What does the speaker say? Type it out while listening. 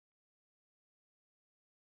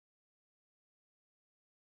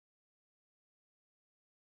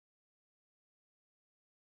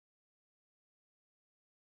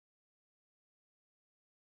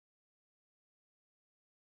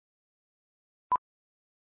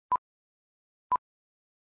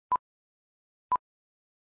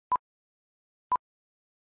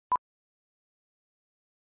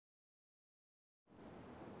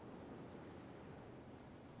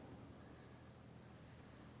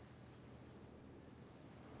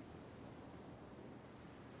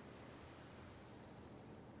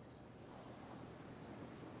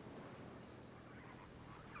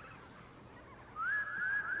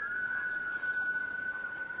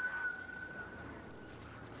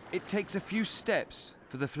It takes a few steps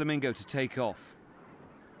for the flamingo to take off.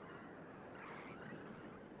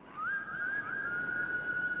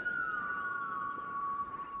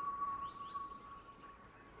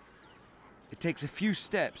 It takes a few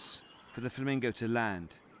steps for the flamingo to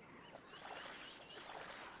land.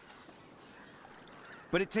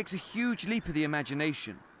 But it takes a huge leap of the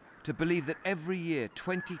imagination to believe that every year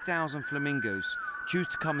 20,000 flamingos choose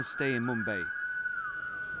to come and stay in Mumbai.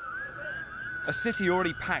 A city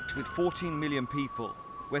already packed with 14 million people,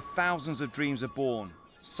 where thousands of dreams are born,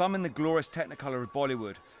 some in the glorious technicolor of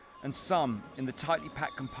Bollywood, and some in the tightly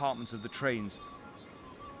packed compartments of the trains.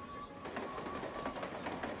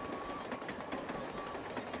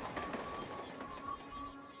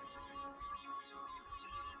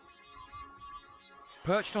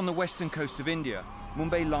 Perched on the western coast of India,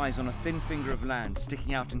 Mumbai lies on a thin finger of land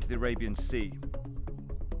sticking out into the Arabian Sea.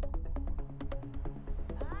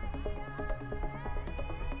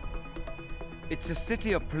 It's a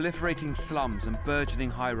city of proliferating slums and burgeoning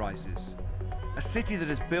high-rises. A city that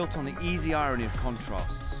is built on the easy irony of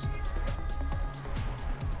contrasts.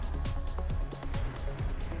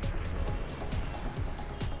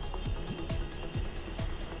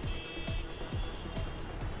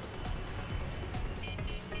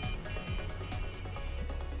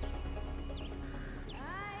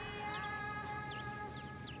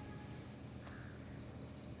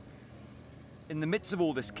 In the midst of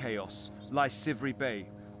all this chaos lies Sivri Bay,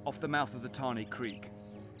 off the mouth of the Thane Creek.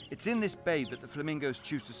 It's in this bay that the flamingos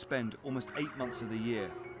choose to spend almost 8 months of the year.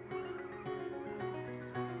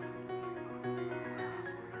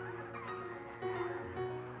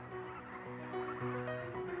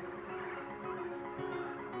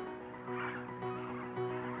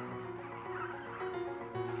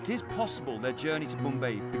 It is possible their journey to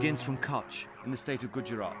Mumbai begins from Kutch in the state of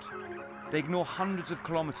Gujarat. They ignore hundreds of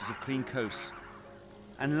kilometers of clean coasts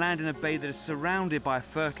and land in a bay that is surrounded by a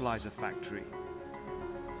fertilizer factory,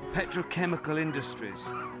 petrochemical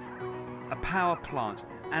industries, a power plant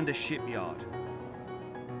and a shipyard.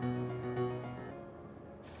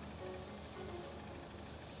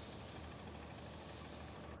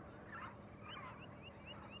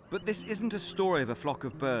 But this isn't a story of a flock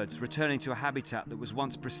of birds returning to a habitat that was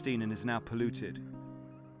once pristine and is now polluted.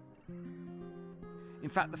 In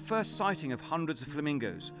fact, the first sighting of hundreds of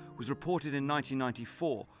flamingos was reported in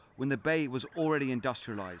 1994 when the bay was already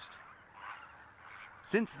industrialized.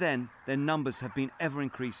 Since then, their numbers have been ever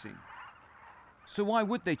increasing. So why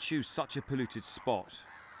would they choose such a polluted spot?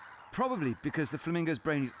 Probably because the flamingo's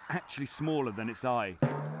brain is actually smaller than its eye.